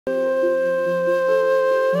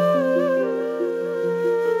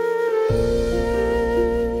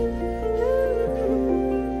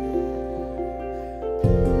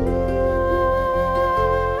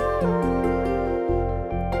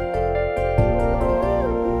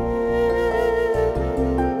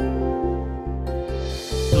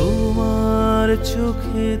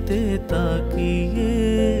চোখেতে তাকিয়ে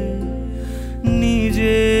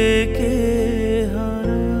নিজেকে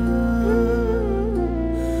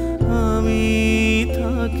আমি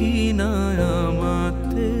থাকি না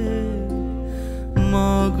আমাতে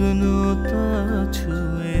মগ্নতা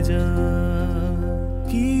ছুঁয়ে যা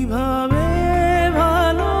কিভাবে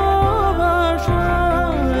ভালোবাসা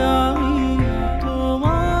আমি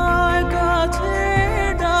তোমার কাছে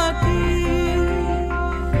ডাকি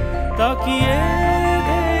তাকিয়ে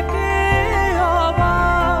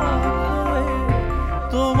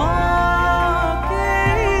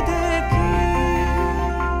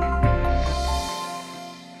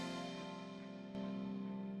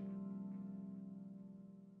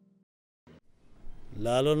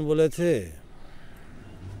লালন বলেছে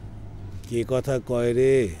কে কথা কয়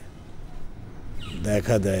রে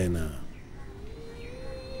দেখা দেয় না,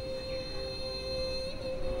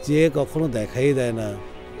 যে কখনো দেখাই দেয় না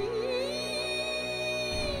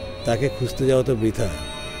তাকে খুঁজতে যাওয়া তো বৃথা।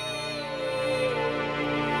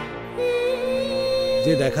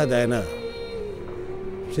 যে দেখা দেয় না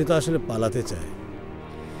সে তো আসলে পালাতে চায়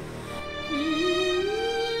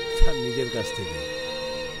তার নিজের কাছ থেকে।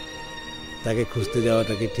 তাকে খুঁজতে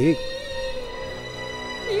যাওয়াটা কি ঠিক?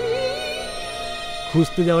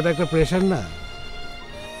 খুঁজতে যাওয়াটা একটা প্রেশার না?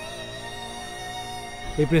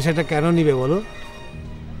 এই প্রেশারটা কেন নিবে বলো?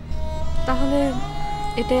 তাহলে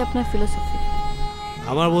এটাই আপনার ফিলোসফি?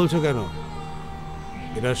 আমার বলছো কেন?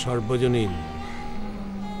 এটা সর্বজনীন।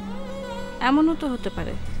 এমনও তো হতে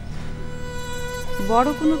পারে বড়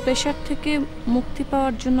কোনো প্রেশার থেকে মুক্তি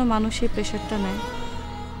পাওয়ার জন্য মানুষ এই প্রেশারটা নেয়।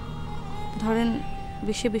 ধরেন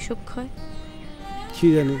বিষে বিষক্ষয়। কি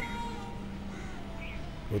জানি,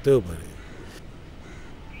 হতেও পারে।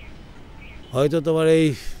 হয়তো তোমার এই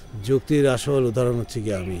যুক্তির আসল উদাহরণ হচ্ছে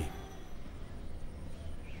কি আমি।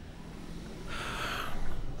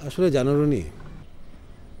 আসলে জানো রুনি,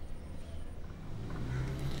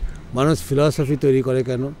 মানুষ ফিলসফি তৈরি করে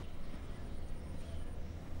কেন?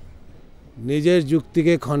 নিজের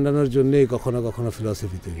যুক্তিকে খণ্ডানোর জন্যই কখনো কখনো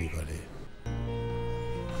ফিলসফি তৈরি করে।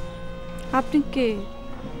 আপনি কে?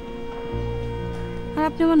 আর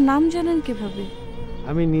আপনি আমার নাম জানেন কিভাবে?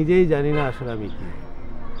 আমি নিজেই জানি না আসলে আমি কি।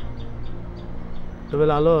 তবে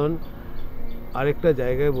লালন আরেকটা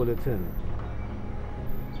জায়গায় বলেছেন,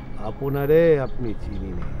 আপনারে আপনি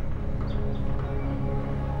চিনি না।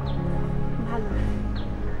 ভালো,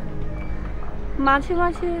 মাঝে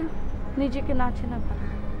মাঝে নিজেকে না চেনা ভালো।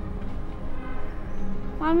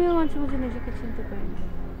 আমিও মাঝে মাঝে নিজেকে চিনতে পারি না।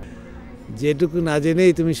 যেটুকু না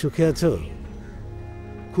জেনেই তুমি সুখে আছো,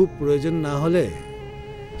 খুব প্রয়োজন না হলে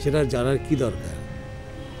সেটা জানার কি দরকার?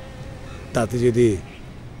 তাতে যদি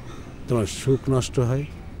তোমার সুখ নষ্ট হয়।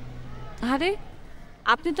 আরে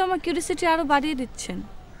আপনি তো আমার কিউরিওসিটি আরো বাড়িয়ে দিচ্ছেন।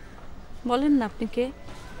 বলেন না আপনি কে?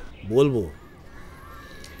 বলবো,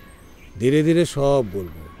 ধীরে ধীরে সব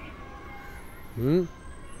বলবো।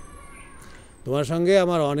 তোমার সঙ্গে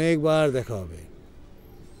আমার অনেকবার দেখা হবে,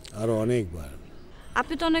 আরো অনেকবার।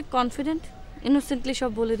 আপনি তো অনেক কনফিডেন্ট, ইনোসেন্টলি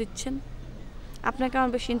সব বলে দিচ্ছেন। আপনাকে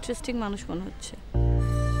আমার বেশ ইন্টারেস্টিং মানুষ মনে হচ্ছে।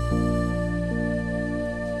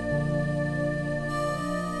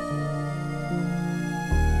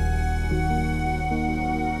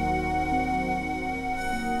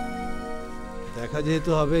 দেখা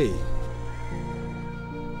যেহেতু হবেই,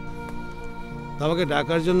 আমাকে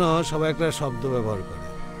ডাকার জন্য সবাই একটা শব্দ ব্যবহার করে,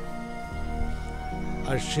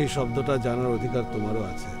 আর সেই শব্দটা জানার অধিকার তোমারও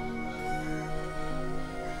আছে।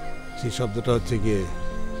 সেই শব্দটা হচ্ছে গিয়ে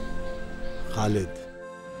খালেদ।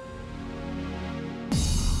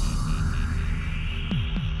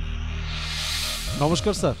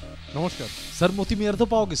 নমস্কার স্যার। নমস্কার স্যার, মতি মিয়ার তো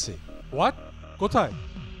পাওয়া গেছে। হোয়াট? কোথায়?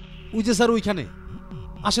 ওই যে স্যার ওইখানে,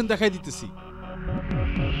 আসেন দেখাই দিতেছি।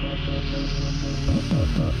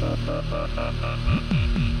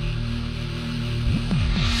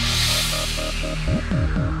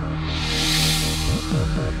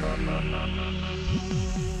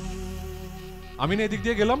 আমি না এদিক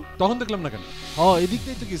দিয়ে গেলাম, তখন দেখলাম না কেন? এদিক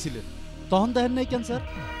দিয়ে তো গেছিলেন, তখন দেখেন নাই কেন স্যার?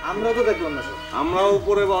 আমরা তো দেখলাম না স্যার। আমরাও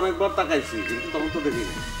উপরে অনেকবার তাকাইছি, কিন্তু তখন তো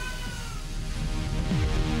দেখিনি।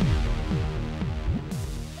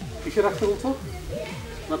 কিসে রাখতে বলছো?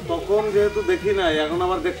 না তখন যেহেতু দেখি নাই, এখন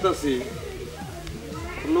আবার দেখতেছি।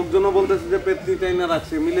 লোকজনও বলতেছে যে পেতনি টাইনা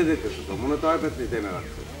রাখছে, মিলে যেতেছে। তো মনে তো হয় পেতনি টাইনা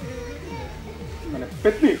রাখছে। মানে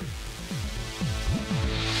পেতনি?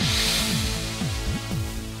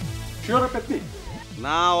 শিওর পেতনি?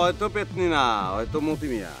 না, হয়তো পেতনি না, হয়তো মতি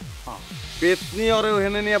মিয়া। পেতনি ওরে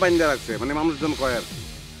ওখানে নিয়ে বাইন্দা রাখছে, মানে মানুষজন কয় আর কি।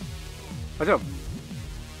 আচ্ছা,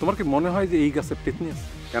 তোমার কি মনে হয় যে এই গাছে পেতনি আছে?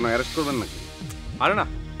 কেন, অ্যারেস্ট করবেন নাকি? আরে না।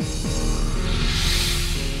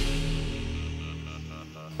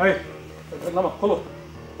 এই নামা, খোলো,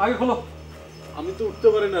 আগে খোলো। আমি তো উঠতে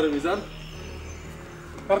পারি না রে মিজান।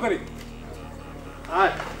 তাড়াতাড়ি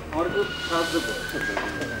আয় আমার একটু সাহায্য কর।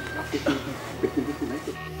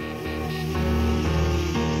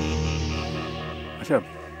 আচ্ছা,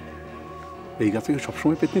 এই গাছে কি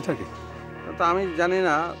সবসময় পেতনি থাকে? তা আমি জানি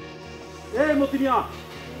না, এই মতি মিয়া,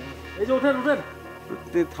 এই যে ওঠেন ওঠেন।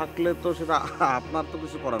 পেতনি থাকলে তো সেটা আপনার তো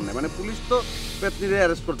কিছু করার নেই, মানে পুলিশ তো পেতনিরে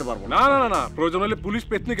অ্যারেস্ট করতে পারবো না। না না না না, প্রয়োজন হলে পুলিশ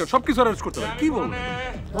পেতনিকে সবকিছু অ্যারেস্ট করতে পারে। কি বলবো?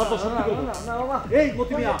 ধর তো সত্যি করবো। এই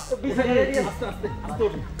মতি মিয়া, আস্তে আস্তে আস্তে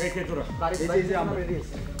ওঠেন। এই কে তোরা? এই যে আমরা রেডি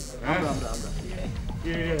আছি।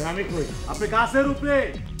 আমি কই? আপনি গাছের উপরে।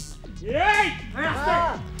 এই আস্তে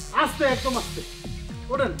আস্তে, একদম আস্তে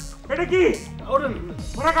ওঠেন। এটা কি? ওঠেন।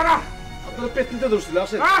 ওরা কারা? আপনারা পেতনিতে ধরছিল,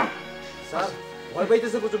 আসেন। স্যার ভয়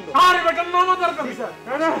পাইতেছে প্রচন্ড। আরে বেটা নামা দরকার স্যার।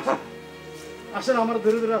 আসেন, আমার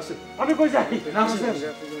ধরে ধরে আসেন। আমি কই যাই? না আসেন।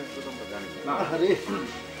 না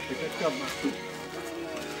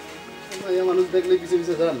আরে মানুষ দেখলে পিছিয়ে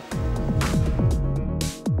পিছিয়ে যান।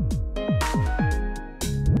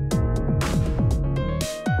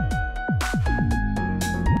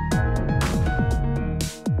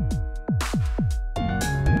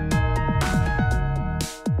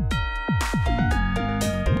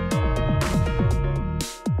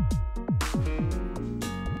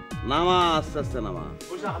 নামা, আস্তে আস্তে নামা।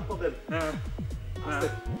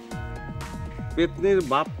 পেতনির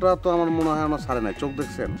বাপটা তো আমার মনে হয় আমার সারে নাই, চোখ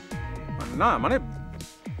দেখছেন? না মানে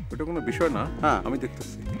ওটা কোনো বিষয় না। হ্যাঁ আমি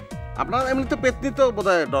দেখতেছি। আপনার এমনিতে পেতনি তো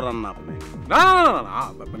বোধহয় ডরান না আপনি। না না না না,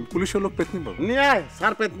 আমি পুলিশের লোক পেতনি বলবো। নিয়ে আয়,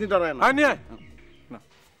 স্যার পেতনি ডরায় না। আয় নিয়ে আয়।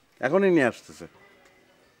 এখনই নিয়ে আসতেছে।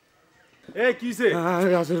 এই কিসে?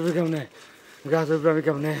 গাছের উপরে কেমনে? গাছের উপরে আমি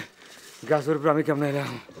কেমনে? গাছের উপরে আমি কেমনে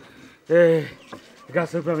এলাম? এই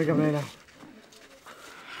গাছের উপরে আমি কেমনে এলাম?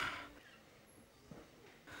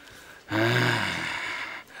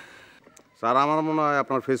 স্যার আমার মনে হয়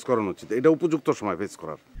আপনার ফেস করানো উচিত, এটা উপযুক্ত সময় ফেস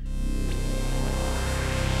করার।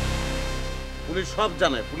 পুলিশ সব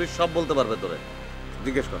জানে, পুলিশ সব বলতে পারবে তোরে।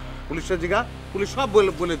 জিজ্ঞেস কর, পুলিশের জিগা, পুলিশ সব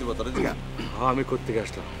বলে দিব তোরে। জিগা আমি করতে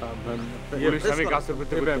আসলাম। আমি গাছের উপরে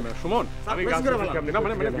সুমন, আমি গাছের উপরে কেমনে? না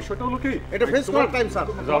মানে মানে বিষয়টা হলো কি? এটা ফেস করার টাইম স্যার।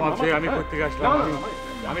 জবাব চেয়ে আমি করতে আসলাম।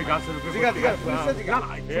 আমি গাছের উপরে জিগা জিগা পুলিশের জিগা।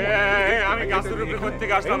 আমি গাছের উপরে করতে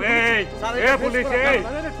আসলাম। এই পুলিশ,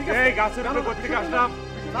 এই গাছের উপরে করতে আসলাম।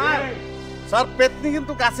 স্যার পেতনি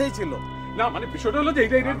কিন্তু কাছেই ছিল। না মানে বিষয়টা হলো যে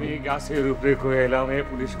এইটা আমি গাছের উপরে কয়ে এলাম। এ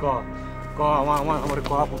পুলিশ ক আমার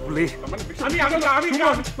ক পুলিশ। আমি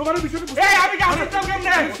তোমার বিষয়টা এই আমি গাছের উপরে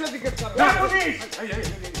কেমনে? পুলিশ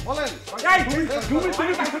বলেন। এই তুমি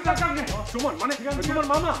গাছের উপরে কেমনে? সুমন মানে তোমার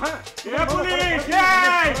মামা। হ্যাঁ এ পুলিশ,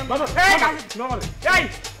 বাবা এই না বলে এই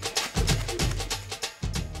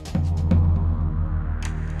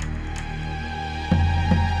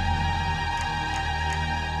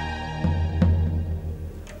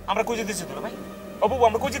আমরা কই যেতেছি তোরা ভাই? বাবু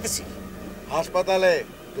আমরা কই যেতেছি? হাসপাতালে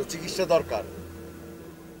তো চিকিৎসা দরকার।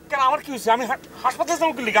 কেন আমার কি হয়েছে? আমি হাসপাতালে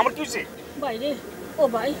যাবো কি লিখে? আমার কি হয়েছে? ভাই রে, ও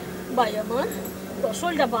ভাই, ভাই আমার তোর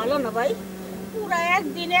শরীরটা ভালো না ভাই। পুরা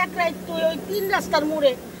একদিন এক রাত তুই ওই 3 রাস্তার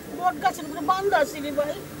মোড়ে বট গাছের উপরে বান্ধা আছিলি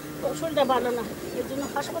ভাই। তোর শরীরটা ভালো না, এই জন্য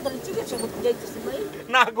হাসপাতালে চিকিৎসা করতে যাইতেছি ভাই।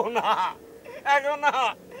 না গো না, এখন না,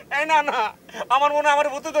 এই না না, আমার মনে হয় আমার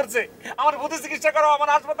ভূতে ধরছে। আমার ভূতে চিকিৎসা করো, আমার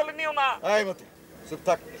হাসপাতালে নিও না। এই মতি চুপ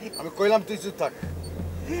থাক, আমি কইলাম তুই চুপ থাক।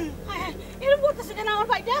 এরকম করতেছে কেন আমার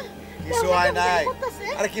ভাইটা? কিছু হয় নাই,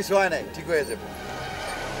 আরে কিছু হয় নাই, ঠিক হয়ে যাবে।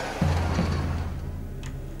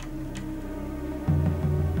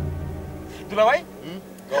 দুলা ভাই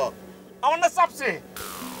আমার না চাপছে।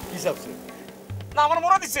 কি চাপছে? না আমার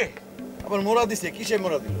মোড়া দিছে। আবার মোড়া দিছে? কিসে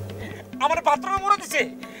মোড়া দিল? আমার বাথরুমে মোড়া দিছে।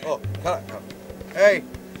 ও খারাপ খারাপ। এই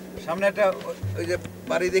সামনে একটা ওই যে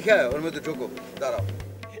বাড়ি দেখে ওর মধ্যে ঢোকো, দাঁড়াও।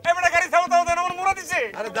 এবারে গাড়ি থামো থামো, আমার মোড়া দিছে।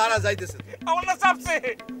 আরে দাঁড়া, যাইতেছে। আমার না চাপছে।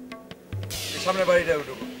 সামনে বাড়িটা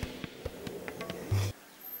ঢোকো।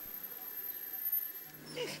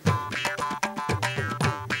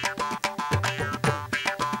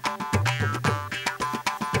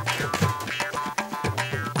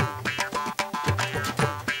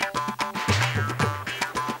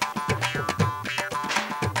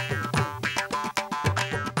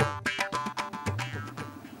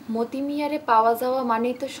 মতি মিয়ারে পাওয়া যাওয়া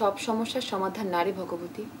মানেই তো সব সমস্যার সমাধান না রে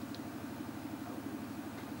ভগবতী।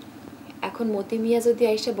 এখন মতি মিয়া যদি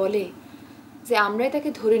আইসা বলে যে আমরাই তাকে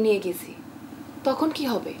ধরে নিয়ে গেছি, তখন কি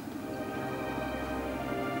হবে?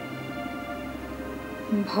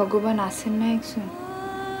 ভগবান আছেন না একজন?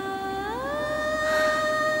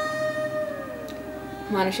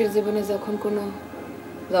 মানুষের জীবনে যখন কোনো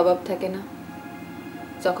জবাব থাকে না,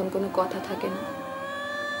 যখন কোনো কথা থাকে না,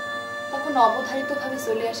 তখন অবধারিতভাবে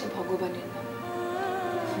চলে আসে ভগবানের নাম।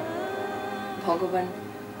 ভগবান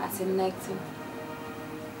আছেন না একজন?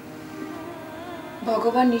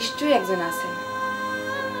 ভগবান নিশ্চয়ই একজন আছেন,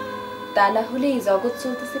 তা না হলে এই জগৎ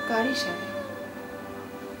চলতেছে কার ইশারায়?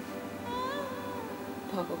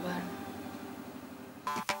 ভগবান।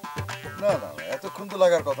 না না এতক্ষণ তো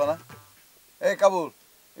লাগার কথা না। এই কাবুল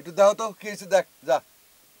একটু দেখো তো কি হয়েছে, দেখ যা।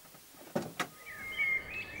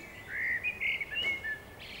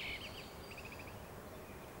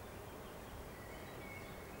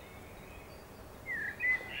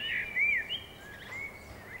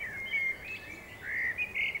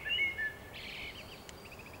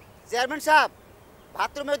 চেয়ারম্যান সাহেব,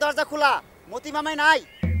 বাথরুমের দরজা খোলা, মতি মামাই নাই।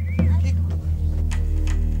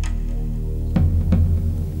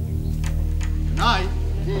 নাই?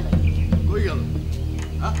 কই গেল?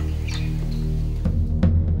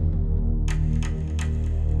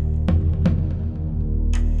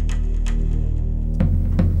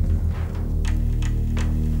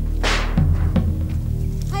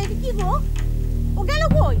 হ্যাঁ কি গো, ও গেল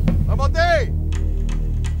কই? মতে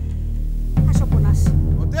আসো বোনাস।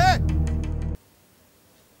 মতে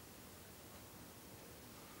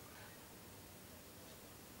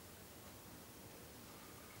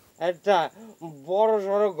একটা বড়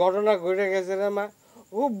সড়ো ঘটনা ঘটে গেছে রে মা,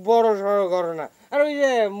 খুব বড় সড়ো ঘটনা। আর ওই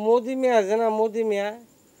যে মোদি মিয়া আছে না, মোদি মিয়া,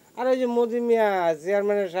 আর ওই যে মোদি মিয়া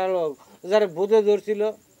চেয়ারম্যানের শালক যারা ভূতে ধরছিল,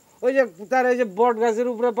 ওই যে তার এই যে বট গাছের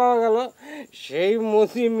উপরে পাওয়া গেল, সেই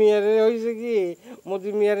মোদি মিয়ারে হয়েছে কি,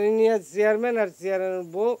 মোদি মিয়ারে নিয়ে চেয়ারম্যান আর চেয়ারম্যানের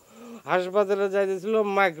বউ হাসপাতালে যাইতেছিল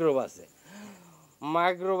মাইক্রোবাসে।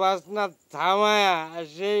 মাইক্রোবাস না থামায়া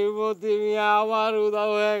সেই মোদি মিয়া আবার উদাও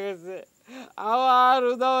হয়ে গেছে, আবার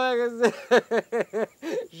উদাও হয়ে গেছে।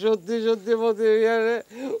 সত্যি সত্যি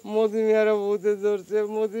মোদি মিয়ারে ভূতে ধরছে,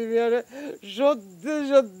 মোদি মিয়ারে সত্যি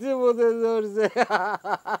সত্যি ভূতে ধরছে।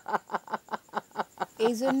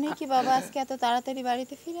 এই জন্যই কি বাবা আজকে এত তাড়াতাড়ি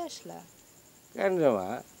বাড়িতে ফিরে আসলা? কেন রে মা,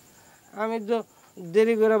 আমি তো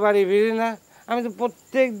দেরি করে বাড়ি ফিরি না, আমি তো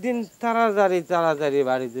প্রত্যেক দিন তাড়াতাড়ি তাড়াতাড়ি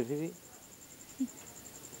বাড়িতে ফিরি।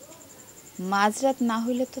 মাঝরাত না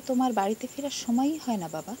হইলে তো তোমার বাড়িতে ফেরার সময়ই হয় না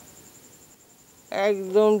বাবা।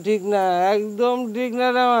 একদম ঠিক না, একদম ঠিক না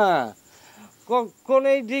রে মা,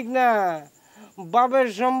 কখনোই ঠিক না। বাপের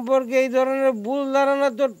সম্পর্কে এই ধরনের ভুল ধারণা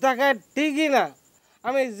তোর থাকায় ঠিকই না।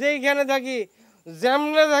 আমি যেইখানে থাকি,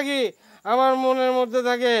 যেমনে থাকি, আমার মনের মধ্যে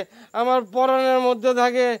থাকে, আমার পরাণের মধ্যে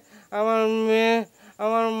থাকে আমার মেয়ে,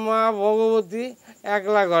 আমার মা ভগবতী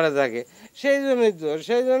একলা ঘরে থাকে। সেই জন্যই তো,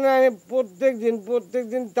 সেই জন্য আমি প্রত্যেক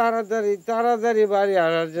দিন তাড়াতাড়ি তাড়াতাড়ি বাড়ি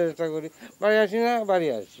আসার চেষ্টা করি। বাড়ি আসি না, বাড়ি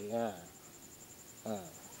আসি। হ্যাঁ হ্যাঁ।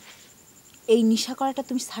 এই নেশা করাটা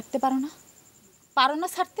তুমি ছাড়তে পারো না? পারো না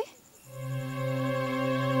ছাড়তে?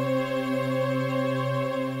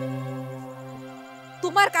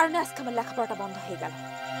 তোমার কারণে আজকে আমার লেখাপড়াটা বন্ধ হয়ে গেল।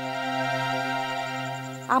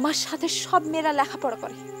 আমার সাথে সব মেয়েরা লেখাপড়া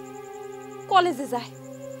করে, কলেজে যায়,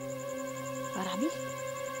 আর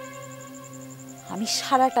আমি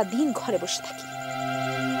সারাটা দিন ঘরে বসে থাকি।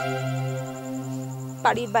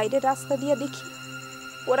 বাড়ির বাইরে রাস্তা দিয়ে দেখি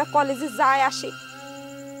ওরা কলেজে যায় আসে,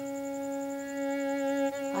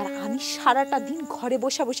 আর আমি সারাটা দিন ঘরে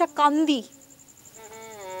বসে বসে কান্দি।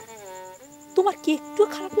 তোমার কি একটু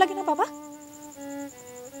খারাপ লাগে না বাবা?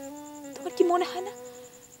 তোমার কি মনে হয় না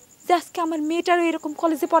যে আজকে আমার মেয়েটারও এরকম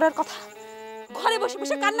কলেজে পড়ার কথা, ঘরে বসে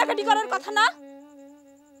বসে কান্নাকাটি করার কথা না?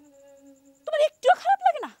 তোমার একটু খারাপ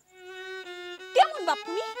লাগে না? কেমন বাপ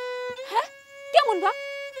তুমি? হ্যাঁ কেমন বাপ?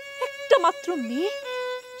 একটা মাত্র মেয়ে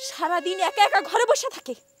সারাদিন একা একা ঘরে বসে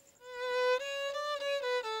থাকে,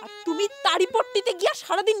 আর তুমি তারি পট্টিতে গিয়া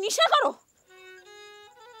সারাদিন নেশা করো।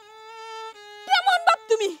 কেমন বাপ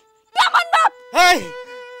তুমি? কেমন বাপ? এই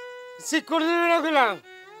ঠিক করে দিবি না কইলাম?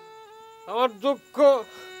 আমার দুঃখ,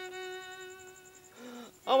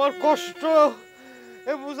 আমার কষ্ট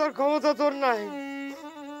এ বুঝার ক্ষমতা তোর নাই,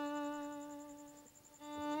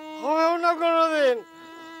 হবেও না কোনোদিন,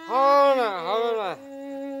 হবে না, হবে না।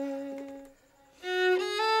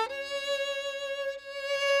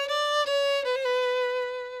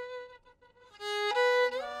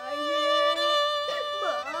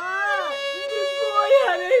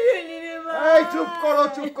 এই চুপ করো,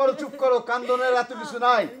 চুপ করো, চুপ করো, কান্দনের এত কিছু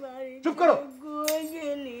নাই, চুপ করো।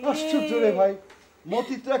 আশ্চর্য রে ভাই,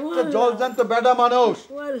 মতি তো একটা জলজান্ত বেডা মানুষ,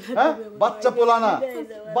 হ্যাঁ বাচ্চা পোলা না।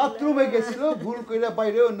 বাথরুমে গেছিল, ভুল কইরা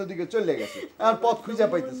বাইরে অন্যদিকে চলে গেছে, আর পথ খুঁজে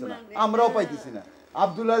পাইতেছে না, আমরাও পাইতেছি না।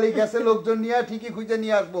 আব্দুল আলী গেছে লোকজন নিয়ে, ঠিকই খুঁজে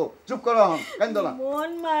নিয়ে আসবো। চুপ করো, এখন কান্দ না।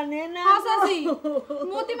 মন মানে না আসাসি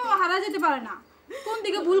মতি মামা হারা যেতে পারে না, কোন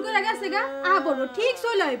দিকে ভুল করে গেছে গা আবরো ঠিক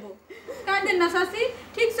চলে আইবো। কান্দেন না সাসি,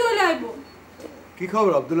 ঠিক চলে আইবো। কি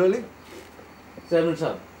খবর আব্দুল আলী? চেয়ারম্যান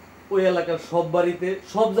সাহেব, ওই এলাকার সব বাড়িতে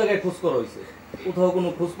সব জায়গায় খোঁজ করা হয়েছে, কোথাও কোনো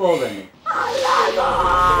খোঁজ পাওয়া যায়নি।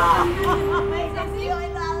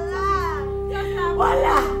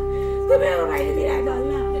 তুমি আমার বাইরে দিয়ে দল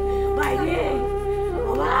না বাইরে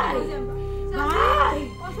ও ভাই ভাই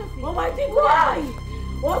ও ভাই তুই কই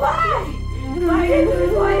ও ভাই বাইরে তুমি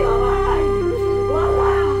কই ও ভাই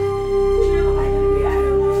ওলা তুমি আমার বাইরে দিয়ে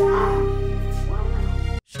ওলা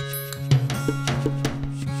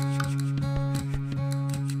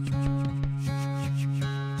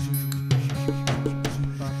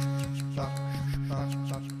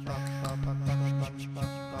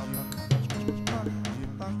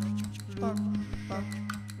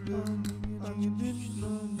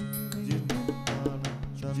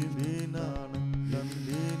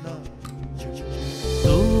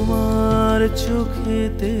তোমার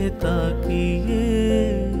চোখেতে তাকিয়ে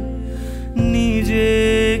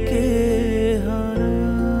নিজেকে